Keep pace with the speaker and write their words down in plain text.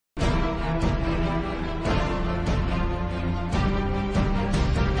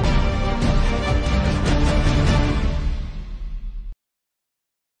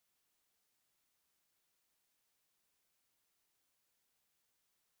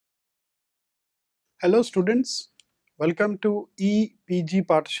Hello students, welcome to EPG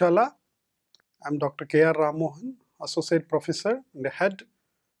Pathshala. I am Dr. K.R. Ramohan, Associate Professor and the Head,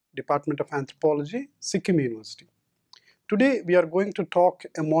 Department of Anthropology, Sikkim University. Today we are going to talk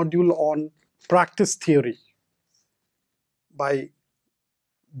a module on practice theory by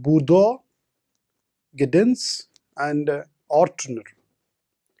Bourdieu, Giddens and Ortner.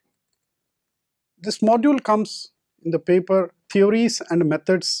 This module comes in the paper Theories and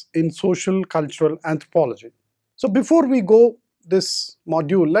Methods in Social Cultural Anthropology. So before we go this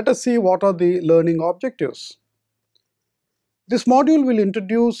module, let us see what are the learning objectives. This module will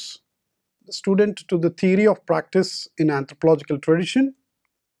introduce the student to the theory of practice in anthropological tradition,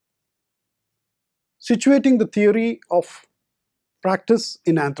 situating the theory of practice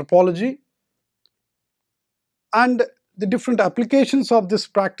in anthropology, and the different applications of this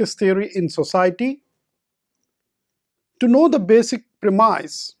practice theory in society, to know the basic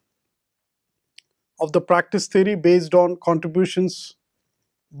premise of the practice theory based on contributions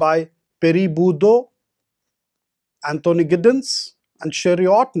by Bourdieu, Anthony Giddens and Sherry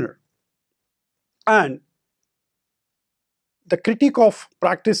Ortner, and the critique of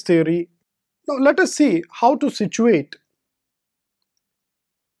practice theory. Now let us see how to situate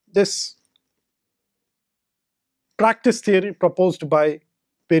this practice theory proposed by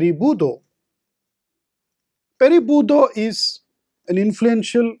Bourdieu. Bourdieu is an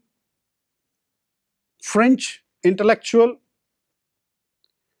influential French intellectual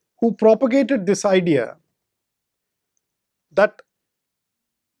who propagated this idea that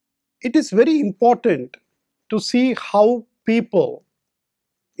it is very important to see how people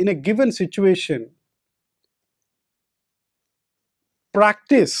in a given situation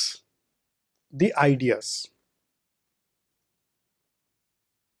practice the ideas.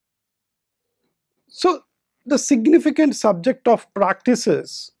 So the significant subject of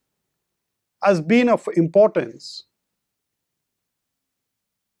practices has been of importance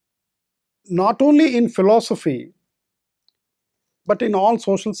not only in philosophy but in all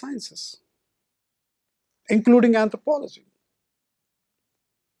social sciences, including anthropology.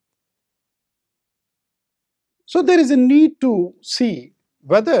 So there is a need to see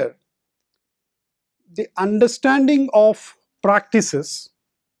whether the understanding of practices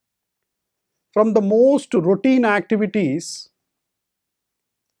from the most routine activities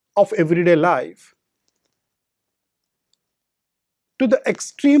of everyday life to the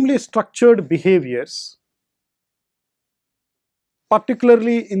extremely structured behaviors,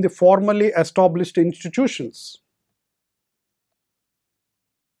 particularly in the formally established institutions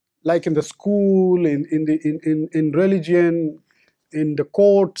like in the school, in religion, in the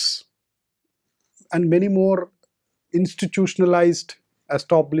courts, and many more institutionalized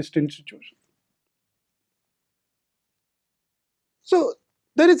established institutions. So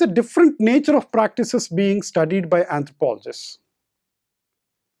there is a different nature of practices being studied by anthropologists,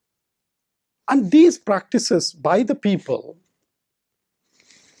 and these practices by the people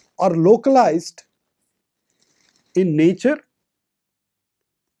are localized in nature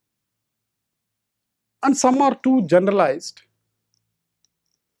and some are too generalized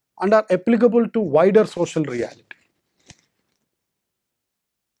and are applicable to wider social reality.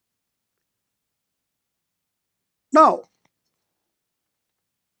 Now,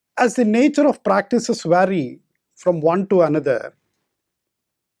 as the nature of practices vary from one to another,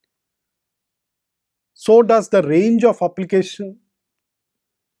 so does the range of application,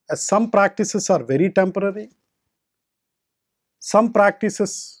 as some practices are very temporary, some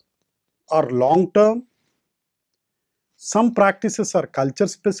practices are long term, some practices are culture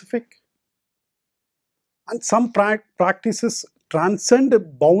specific, and some practices transcend the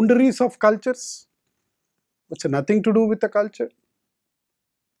boundaries of cultures, which have nothing to do with the culture.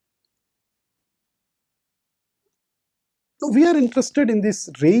 Now, we are interested in this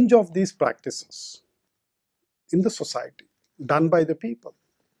range of these practices in the society done by the people.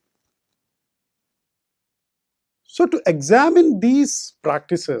 So to examine these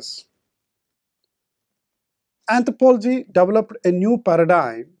practices, anthropology developed a new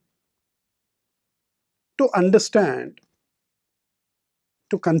paradigm to understand,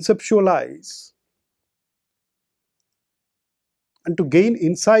 to conceptualize, and to gain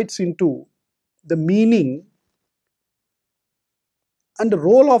insights into the meaning and the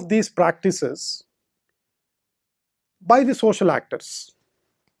role of these practices by the social actors.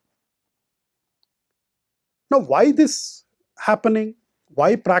 Now, why this happening?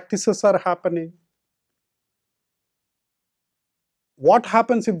 Why practices are happening? What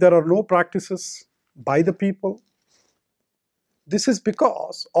happens if there are no practices by the people? This is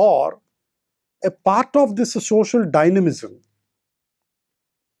because, or a part of this social dynamism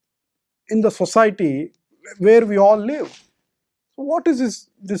in the society where we all live. So what is this?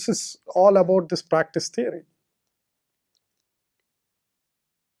 This is all about this practice theory.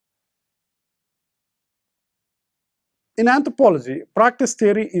 In anthropology, practice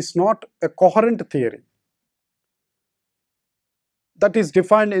theory is not a coherent theory that is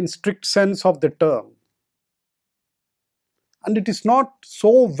defined in strict sense of the term. And it is not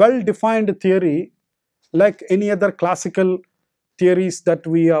so well defined theory like any other classical theories that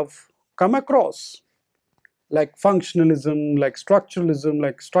we have come across, like functionalism, like structuralism,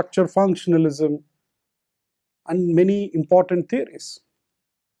 like structure functionalism, and many important theories.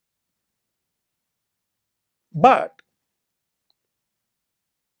 But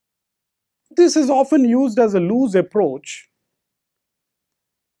this is often used as a loose approach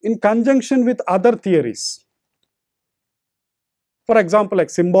in conjunction with other theories. For example, like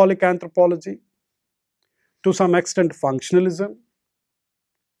symbolic anthropology, to some extent functionalism,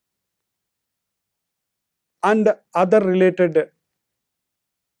 and other related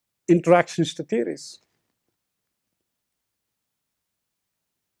interactionist theories.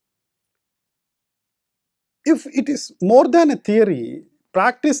 If it is more than a theory,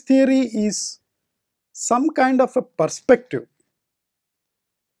 practice theory is some kind of a perspective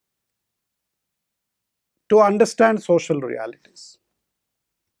to understand social realities.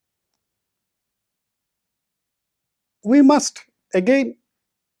 We must again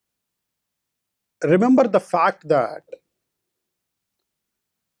remember the fact that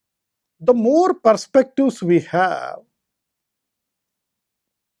the more perspectives we have,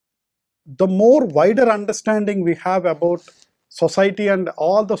 the more wider understanding we have about society and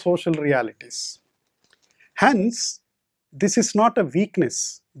all the social realities. Hence, this is not a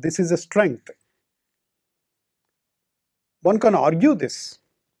weakness, this is a strength. One can argue this.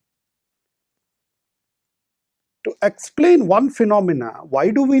 To explain one phenomena, why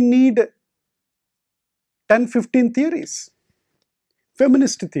do we need 10, 15 theories?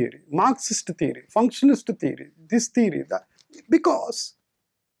 Feminist theory, Marxist theory, functionalist theory, this theory, that. Because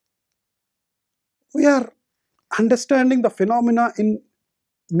we are understanding the phenomena in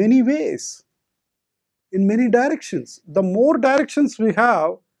many ways, in many directions. The more directions we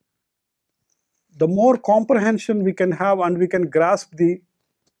have, the more comprehension we can have and we can grasp the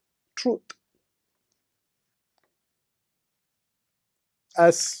truth.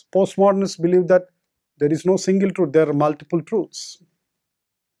 As postmodernists believe that there is no single truth, there are multiple truths.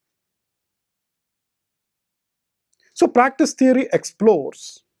 So practice theory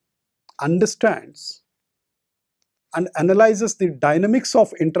explores, understands, and analyzes the dynamics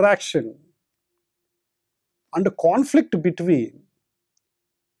of interaction and the conflict between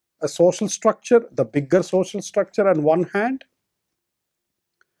a social structure, the bigger social structure on one hand,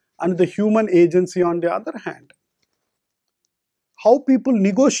 and the human agency on the other hand. How people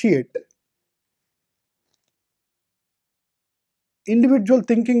negotiate individual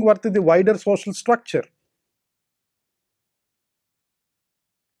thinking versus the wider social structure,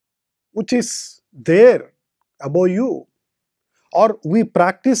 which is there above you, or we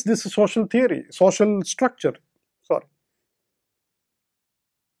practice this social theory, social structure.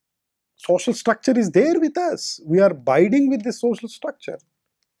 Social structure is there with us. We are abiding with the social structure.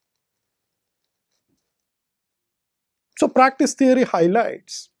 So practice theory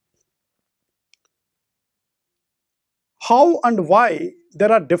highlights how and why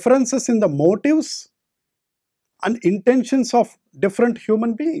there are differences in the motives and intentions of different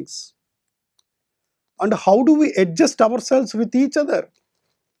human beings. And how do we adjust ourselves with each other?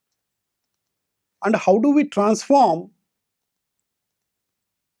 And how do we transform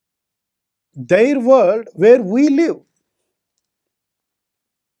their world where we live?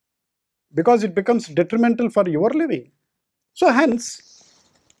 Because it becomes detrimental for your living. So hence,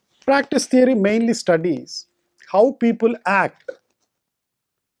 practice theory mainly studies how people act,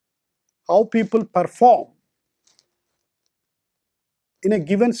 how people perform in a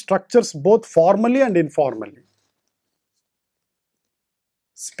given structures, both formally and informally,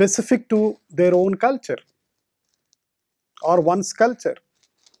 specific to their own culture or one's culture.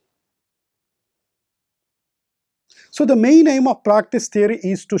 So the main aim of practice theory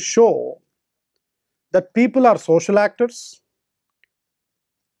is to show that people are social actors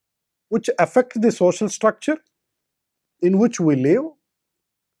which affect the social structure in which we live,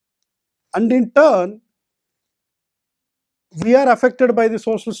 and in turn we are affected by the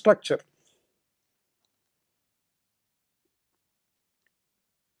social structure.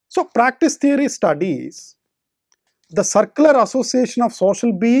 So practice theory studies the circular association of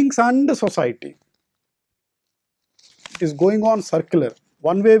social beings and society. It is going on circular.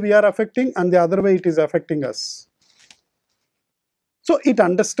 One way we are affecting and the other way it is affecting us. So it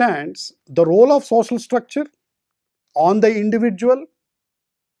understands the role of social structure on the individual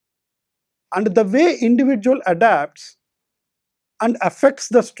and the way individual adapts and affects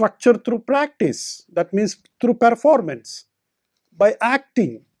the structure through practice, that means through performance, by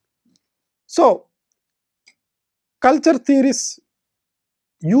acting. So culture theorists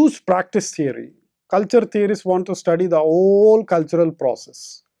use practice theory. Culture theorists want to study the whole cultural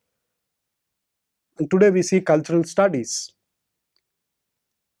process. And today we see cultural studies.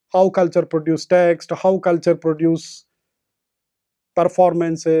 How culture produce text, how culture produce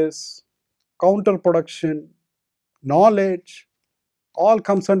performances, counter production, knowledge, all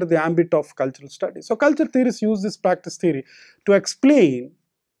comes under the ambit of cultural studies. So culture theorists use this practice theory to explain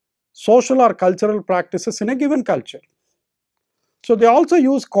social or cultural practices in a given culture. So they also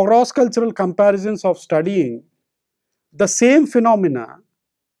use cross-cultural comparisons of studying the same phenomena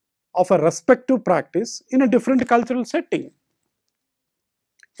of a respective practice in a different cultural setting.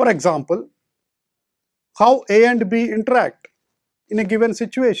 For example, how A and B interact in a given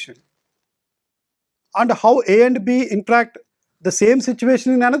situation, and how A and B interact the same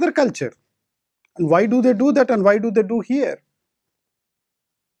situation in another culture, and why do they do that and why do they do here.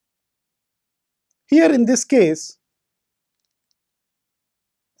 Here in this case,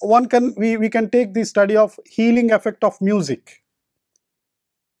 we can take the study of healing effect of music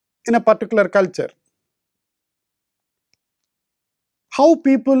in a particular culture. How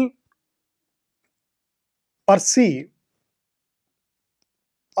people perceive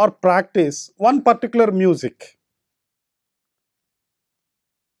or practice one particular music.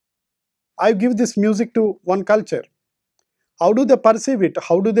 I give this music to one culture. How do they perceive it?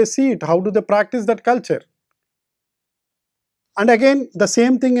 How do they see it? How do they practice that culture? And again, the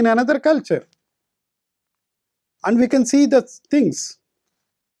same thing in another culture. And we can see the things.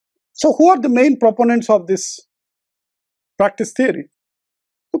 So who are the main proponents of this practice theory?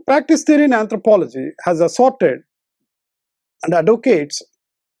 So practice theory in anthropology has assorted and advocates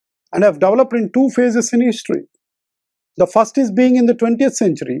and have developed in two phases in history. The first is being in the 20th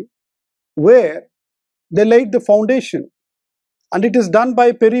century, where they laid the foundation, and it is done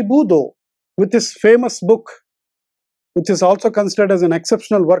by Bourdieu with his famous book, which is also considered as an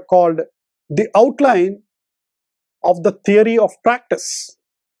exceptional work, called The Outline of the Theory of Practice.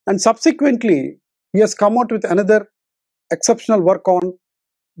 And subsequently, he has come out with another exceptional work on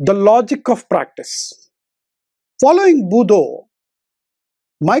the logic of practice. Following Bourdieu,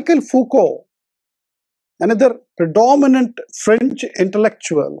 Michel Foucault, another predominant French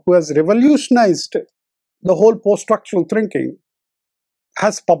intellectual who has revolutionized the whole post-structural thinking,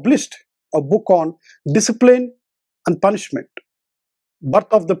 has published a book on discipline and punishment,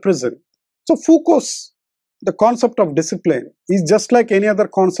 birth of the prison. So Foucault's the concept of discipline is just like any other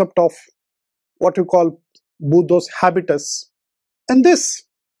concept of what you call Bourdieu's habitus. And this,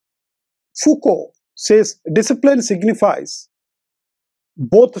 Foucault says, discipline signifies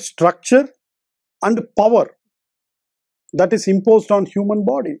both structure and power that is imposed on human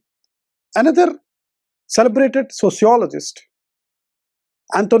body. Another celebrated sociologist,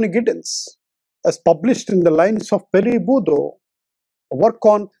 Anthony Giddens, has published in the lines of Bourdieu a work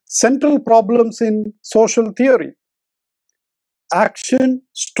on central problems in social theory, action,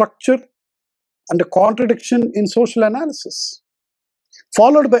 structure, and a contradiction in social analysis.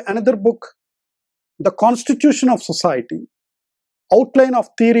 Followed by another book, The Constitution of Society, Outline of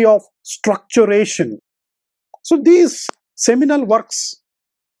Theory of Structuration. So these seminal works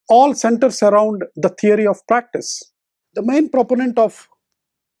all centers around the theory of practice. The main proponent of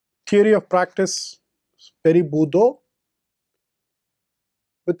theory of practice, Bourdieu,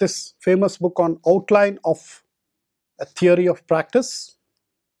 with this famous book on Outline of a Theory of Practice,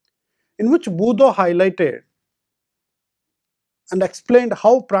 in which Bourdieu highlighted and explained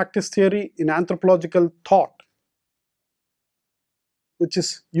how practice theory in anthropological thought, which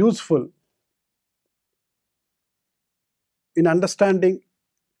is useful in understanding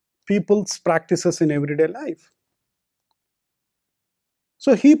people's practices in everyday life.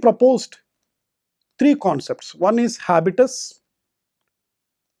 So he proposed three concepts. One is habitus,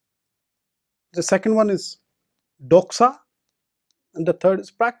 the second one is doxa, and the third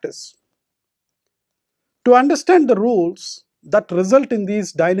is practice. To understand the rules that result in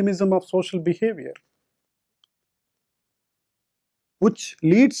these dynamism of social behavior, which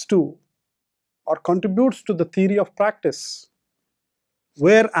leads to or contributes to the theory of practice,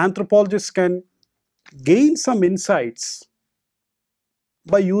 where anthropologists can gain some insights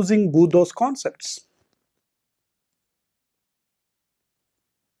by using Bourdieu's concepts.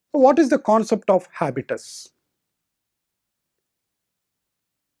 What is the concept of habitus?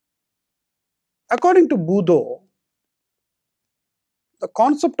 According to Bourdieu, the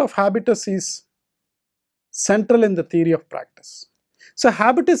concept of habitus is central in the theory of practice. So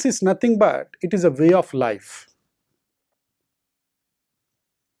habitus is nothing but it is a way of life.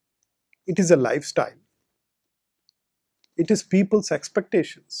 It is a lifestyle. It is people's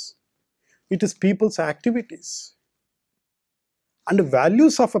expectations. It is people's activities. And the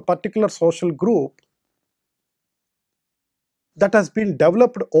values of a particular social group that has been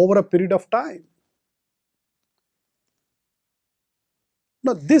developed over a period of time.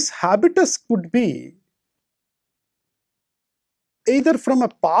 Now, this habitus could be either from a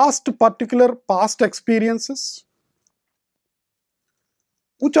particular past experiences,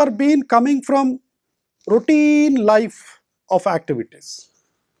 which are being coming from routine life of activities.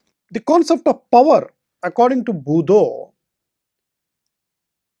 The concept of power, according to Bourdieu,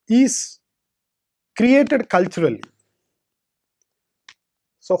 is created culturally.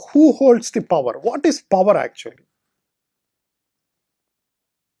 So, who holds the power? What is power actually?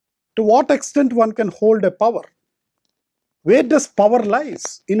 To what extent one can hold a power? Where does power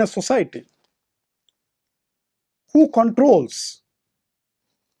lies in a society? Who controls?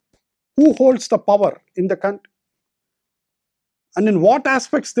 Who holds the power in the country? And in what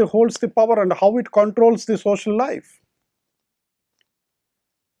aspects they holds the power and how it controls the social life?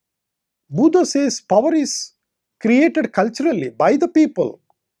 Buddha says power is created culturally by the people,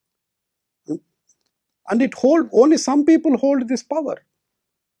 and only some people hold this power.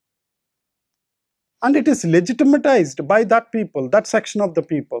 And it is legitimatized by that people, that section of the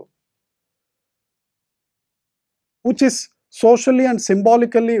people, which is socially and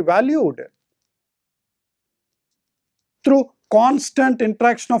symbolically valued through constant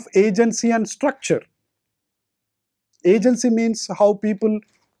interaction of agency and structure. Agency means how people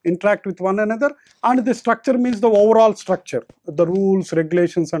interact with one another, and the structure means the overall structure, the rules,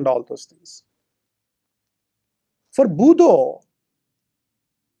 regulations, and all those things. For Buddha,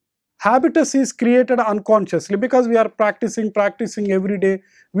 habitus is created unconsciously because we are practicing every day.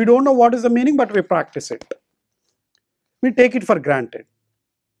 We don't know what is the meaning, but we practice it. We take it for granted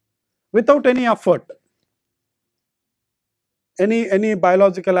without any effort. Any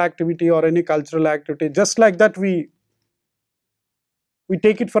biological activity or any cultural activity, just like that we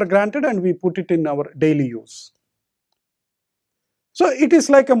take it for granted and we put it in our daily use. So it is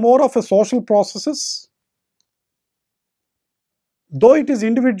like a more of a social processes, though it is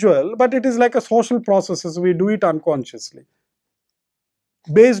individual, but it is like a social processes. We do it unconsciously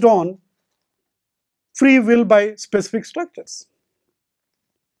based on free will by specific structures.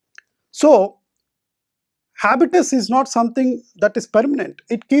 So habitus is not something that is permanent.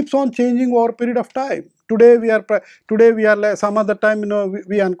 It keeps on changing over a period of time. Today we are some other time,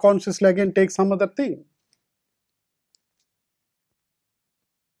 we unconsciously again take some other thing.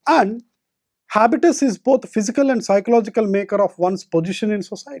 And habitus is both physical and psychological maker of one's position in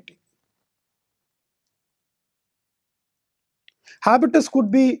society. Habitus could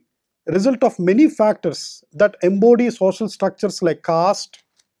be a result of many factors that embody social structures like caste,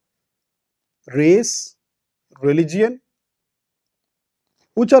 race, religion,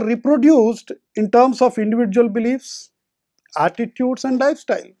 which are reproduced in terms of individual beliefs, attitudes, and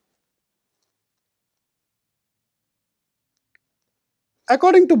lifestyle.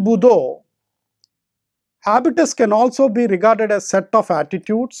 According to Bourdieu, habitus can also be regarded as a set of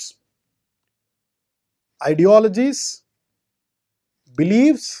attitudes, ideologies,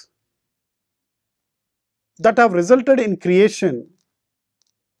 beliefs that have resulted in creation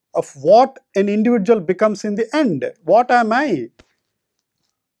of what an individual becomes in the end. What am I?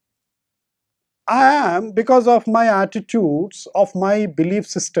 I am, because of my attitudes, of my belief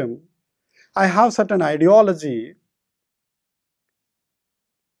system, I have certain ideology,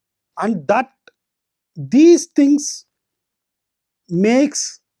 and that these things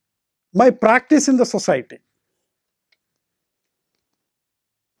makes my practice in the society.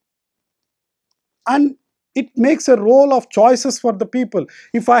 And it makes a role of choices for the people.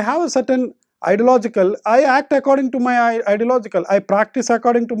 If I have a certain ideological, I act according to my ideological, I practice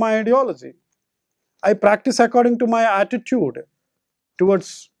according to my ideology. I practice according to my attitude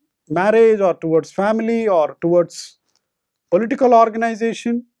towards marriage or towards family or towards political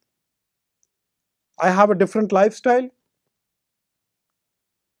organization. I have a different lifestyle.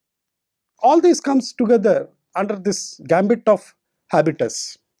 All this comes together under this gambit of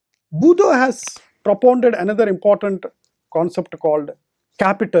habitus. Buddha has propounded another important concept called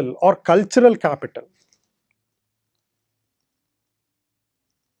capital or cultural capital.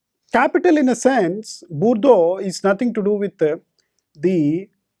 Capital, in a sense, Bourdieu is nothing to do with the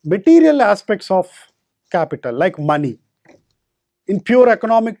material aspects of capital, like money. In pure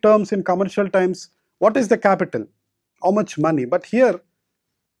economic terms, in commercial terms, what is the capital? How much money? But here,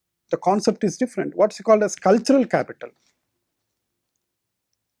 The concept is different. What's called as cultural capital.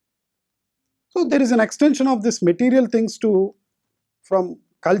 So there is an extension of this material things to from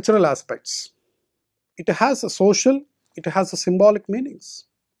cultural aspects. It has a social, it has a symbolic meanings.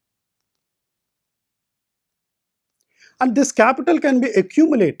 And this capital can be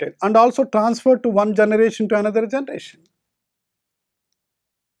accumulated and also transferred to one generation to another generation.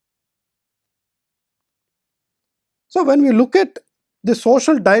 So when we look at the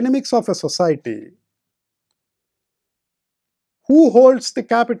social dynamics of a society, who holds the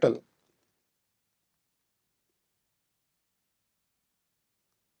capital?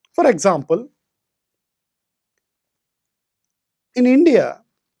 For example, in India,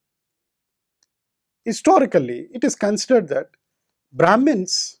 historically, it is considered that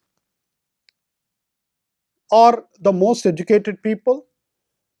Brahmins are the most educated people.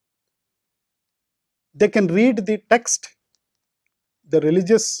 They can read the text, the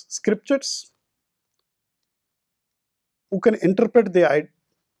religious scriptures, who can interpret the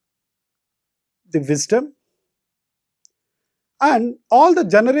wisdom, and all the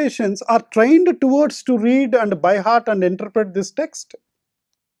generations are trained towards to read and by heart and interpret this text.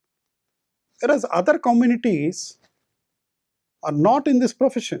 Whereas other communities are not in this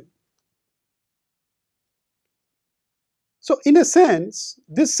profession. So in a sense,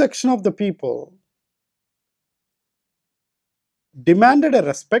 this section of the people demanded a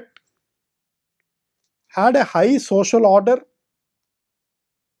respect, had a high social order,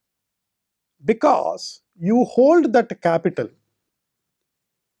 because you hold that capital.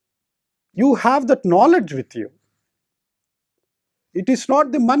 You have that knowledge with you. It is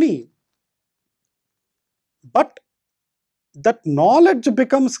not the money, but that knowledge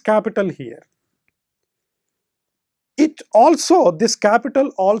becomes capital here. This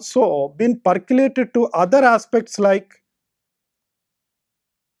capital also been percolated to other aspects like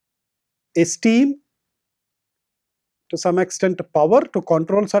esteem, to some extent power to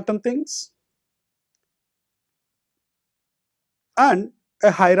control certain things, and a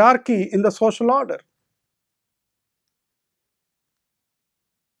hierarchy in the social order.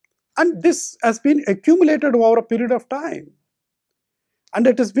 And this has been accumulated over a period of time. And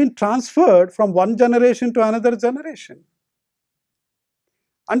it has been transferred from one generation to another generation.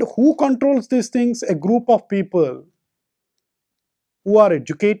 And who controls these things? A group of people who are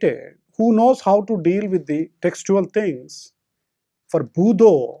educated, who knows how to deal with the textual things. For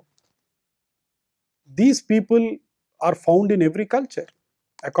Bourdieu, these people are found in every culture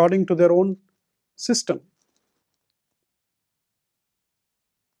according to their own system.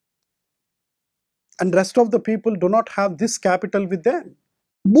 And rest of the people do not have this capital with them.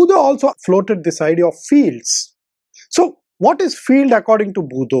 Bourdieu also floated this idea of fields. So what is field according to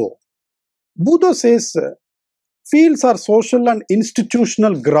Bourdieu? Bourdieu says fields are social and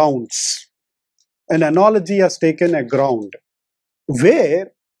institutional grounds. An analogy has taken a ground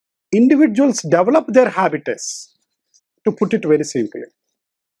where individuals develop their habitus, to put it very simply.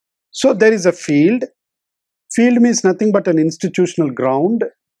 So there is a field. Field means nothing but an institutional ground,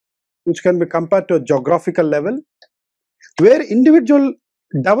 which can be compared to a geographical level, where individual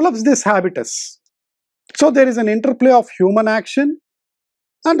develops this habitus. So there is an interplay of human action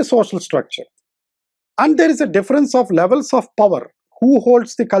and social structure. And there is a difference of levels of power. Who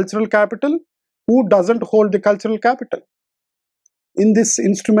holds the cultural capital? Who doesn't hold the cultural capital? In this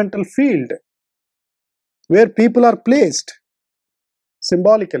instrumental field, where people are placed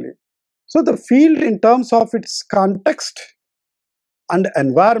symbolically. So the field, in terms of its context and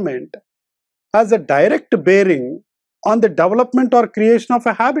environment, has a direct bearing on the development or creation of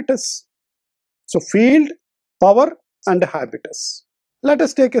a habitus. So field, power, and habitus. Let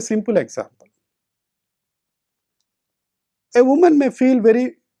us take a simple example. A woman may feel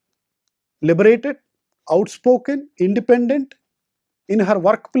very liberated, outspoken, independent in her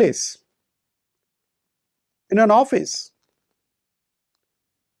workplace, in an office.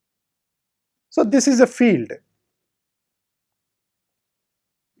 So this is a field.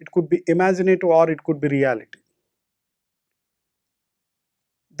 It could be imaginative or it could be reality.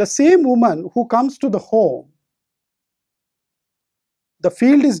 The same woman who comes to the home, the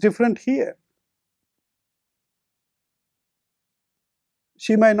field is different here.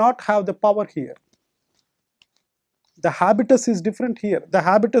 She may not have the power here. The habitus is different here. The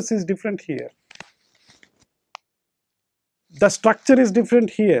habitus is different here. The structure is different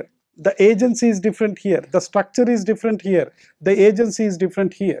here. The agency is different here. The structure is different here. The agency is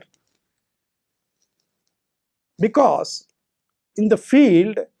different here. Because in the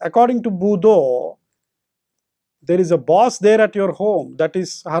field, according to Bourdieu, there is a boss there at your home, that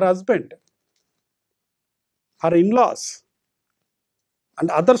is her husband, her in-laws. and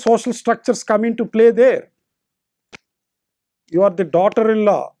other social structures come into play there. You are the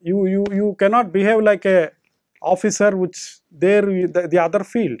daughter-in-law. You cannot behave like a officer, which there the other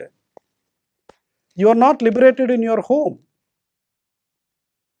field. You are not liberated in your home.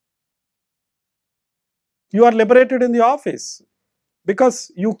 You are liberated in the office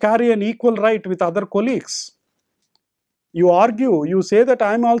because you carry an equal right with other colleagues. You argue, you say that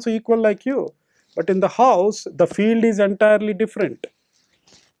I am also equal like you. But in the house, the field is entirely different,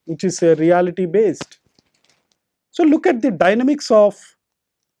 which is reality based. So look at the dynamics of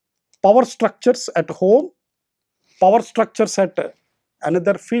power structures at home, power structures at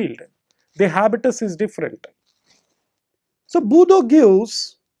another field. The habitus is different. So Bourdieu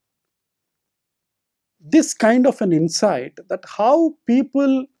gives this kind of an insight that how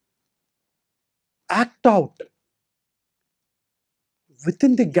people act out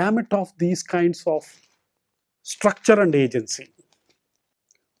within the gamut of these kinds of structure and agency.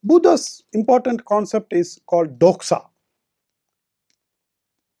 Buddha's important concept is called doxa.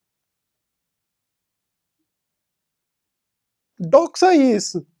 Doxa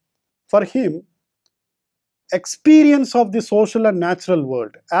is, for him, experience of the social and natural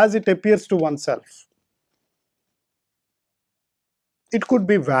world as it appears to oneself. It could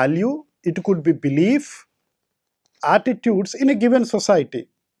be value, it could be belief, attitudes in a given society.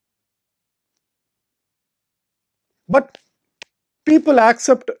 But people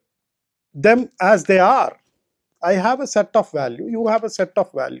accept them as they are. I have a set of value, you have a set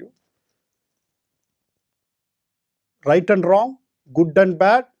of value. Right and wrong, good and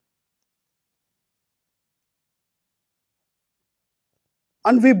bad.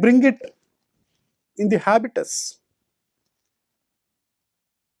 And we bring it in the habitus.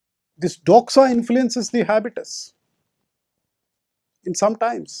 This doxa influences the habitus in some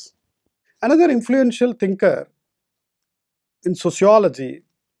times. Another influential thinker in sociology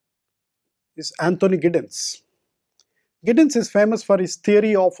is Anthony Giddens. Giddens is famous for his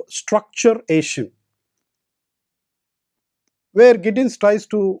theory of structuration, where Giddens tries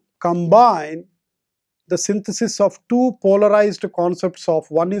to combine the synthesis of two polarized concepts of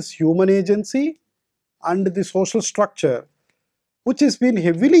one is human agency and the social structure, which has been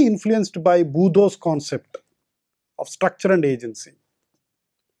heavily influenced by Bourdieu's concept of structure and agency,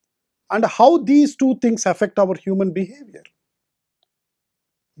 and how these two things affect our human behavior.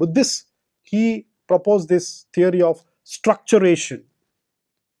 With this, he proposed this theory of structuration.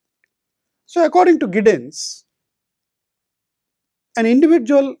 So according to Giddens, an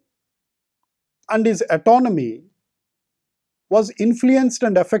individual and his autonomy was influenced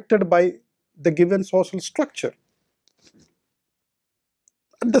and affected by the given social structure.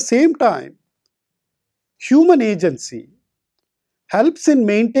 At the same time, human agency helps in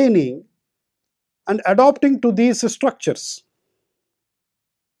maintaining and adapting to these structures.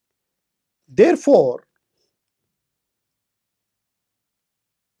 Therefore,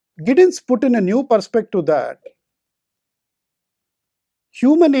 Giddens put in a new perspective that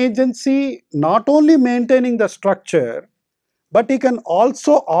human agency not only maintaining the structure, but he can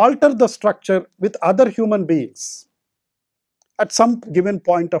also alter the structure with other human beings at some given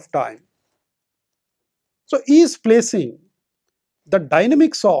point of time. So he is placing the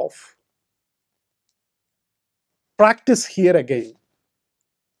dynamics of practice here again,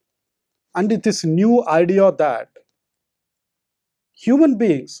 and it is new idea that human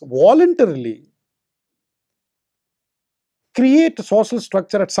beings voluntarily create social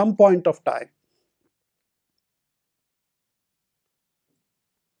structure at some point of time.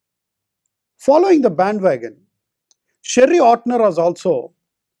 Following the bandwagon, Sherry Ortner has also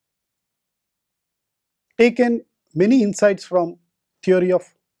taken many insights from theory of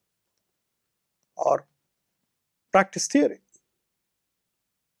or practice theory.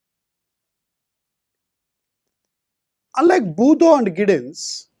 Unlike Bourdieu and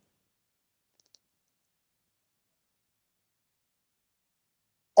Giddens,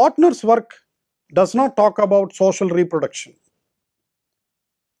 Ortner's work does not talk about social reproduction.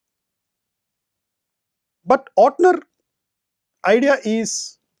 But Ortner's idea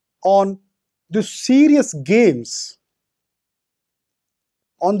is on the serious games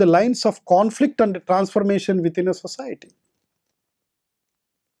on the lines of conflict and transformation within a society.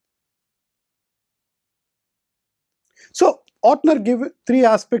 So Ortner gives three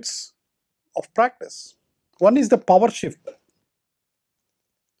aspects of practice. One is the power shift,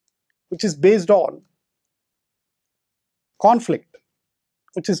 which is based on conflict,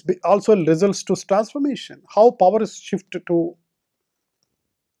 which is also results to transformation. How power is shifted to.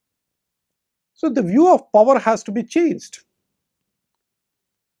 So the view of power has to be changed.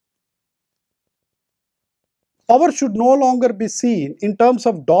 power should no longer be seen in terms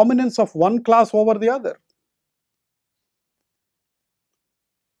of dominance of one class over the other.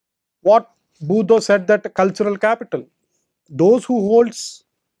 What Bourdieu said, that cultural capital, those who holds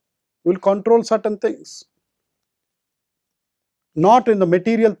will control certain things, not in the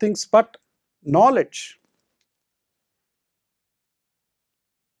material things but knowledge.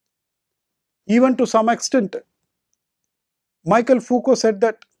 Even to some extent, Michael Foucault said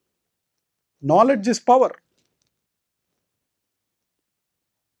that knowledge is power,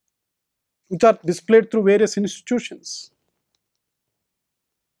 which are displayed through various institutions.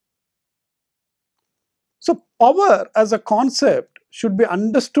 So power as a concept should be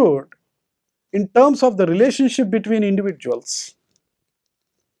understood in terms of the relationship between individuals.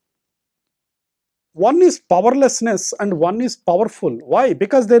 One is powerlessness and one is powerful. Why?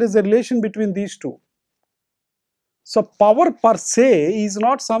 Because there is a relation between these two. So power per se is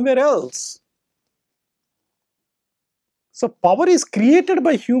not somewhere else. So power is created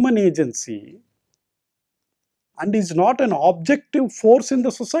by human agency and is not an objective force in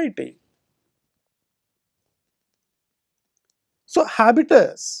the society. So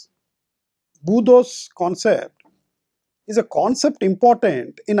habitus, Bourdieu's concept, is a concept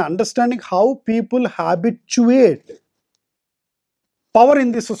important in understanding how people habituate power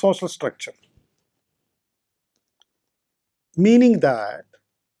in this social structure. Meaning that,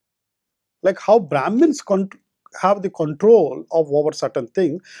 like how Brahmins have the control of over certain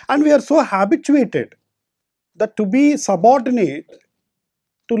things, and we are so habituated that to be subordinate,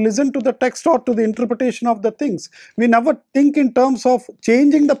 to listen to the text or to the interpretation of the things, we never think in terms of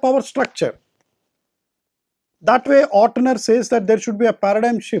changing the power structure. That way, Ortner says that there should be a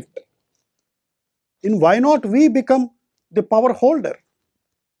paradigm shift in why not we become the power holder.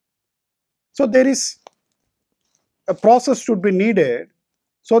 So there is a process should be needed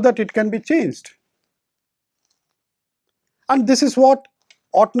so that it can be changed. And this is what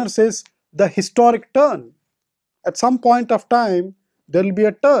Ortner says, the historic turn. At some point of time, there will be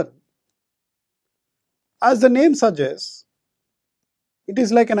a turn. As the name suggests, it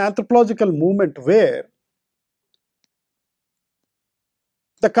is like an anthropological movement where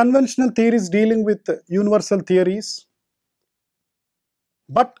the conventional theories dealing with universal theories,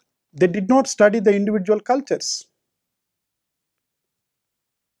 but they did not study the individual cultures.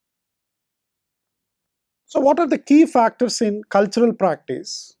 So what are the key factors in cultural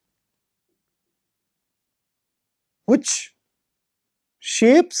practice which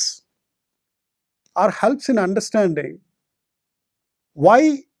shapes or helps in understanding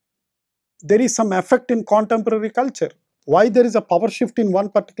why there is some effect in contemporary culture, why there is a power shift in one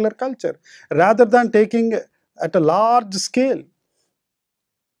particular culture, rather than taking at a large scale?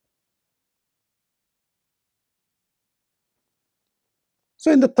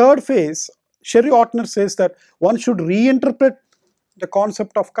 So in the third phase, Sherry Ortner says that one should reinterpret the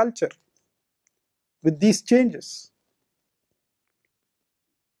concept of culture with these changes.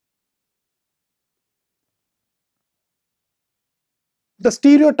 The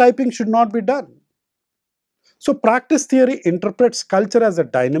stereotyping should not be done. So practice theory interprets culture as a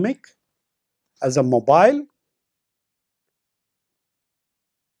dynamic, as a mobile.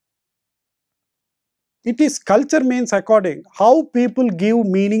 It is culture means according how people give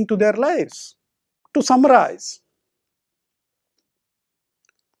meaning to their lives. To summarize,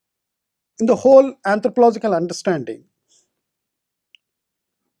 in the whole anthropological understanding,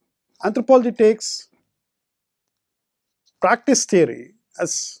 anthropology takes practice theory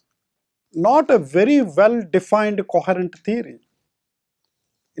as not a very well defined coherent theory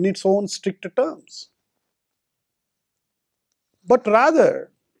in its own strict terms, but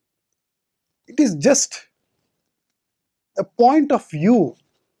rather it is just a point of view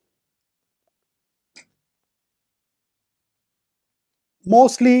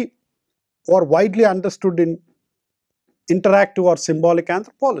mostly or widely understood in interactive or symbolic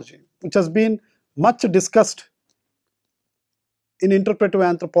anthropology, which has been much discussed in interpretive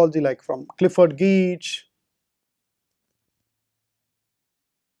anthropology, like from Clifford Geertz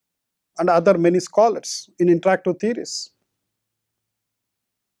and other many scholars in interactive theories.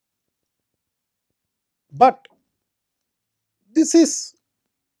 But this is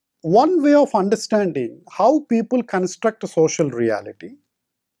one way of understanding how people construct a social reality.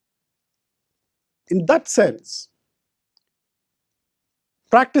 In that sense,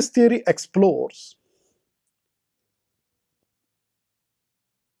 practice theory explores,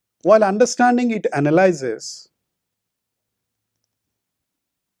 while understanding it analyzes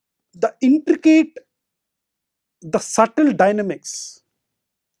the intricate, the subtle dynamics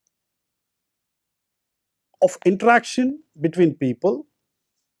of interaction between people,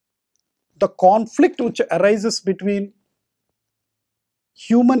 the conflict which arises between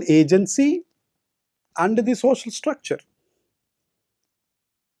human agency and the social structure.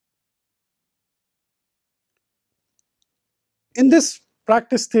 In this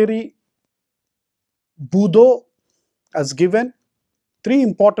practice theory, Bourdieu has given three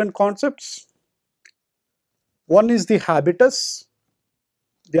important concepts. One is the habitus,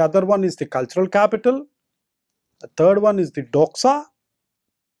 the other one is the cultural capital, the third one is the doxa,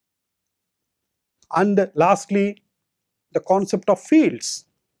 and lastly, the concept of fields.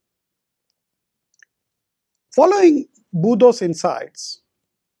 Following Bourdieu's insights,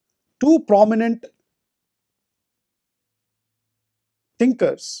 two prominent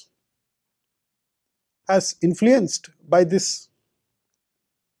thinkers as influenced by this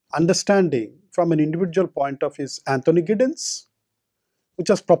understanding from an individual point of view is Anthony Giddens, which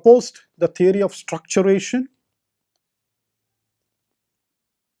has proposed the theory of structuration,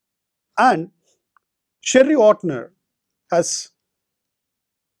 and Sherry Ortner has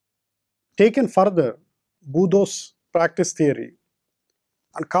taken further Bourdieu's practice theory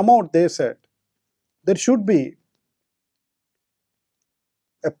and come out, they said, there should be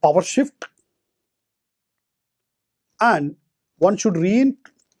a power shift and one should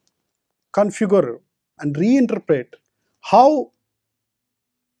reconfigure and reinterpret how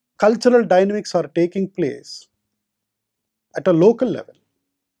cultural dynamics are taking place at a local level.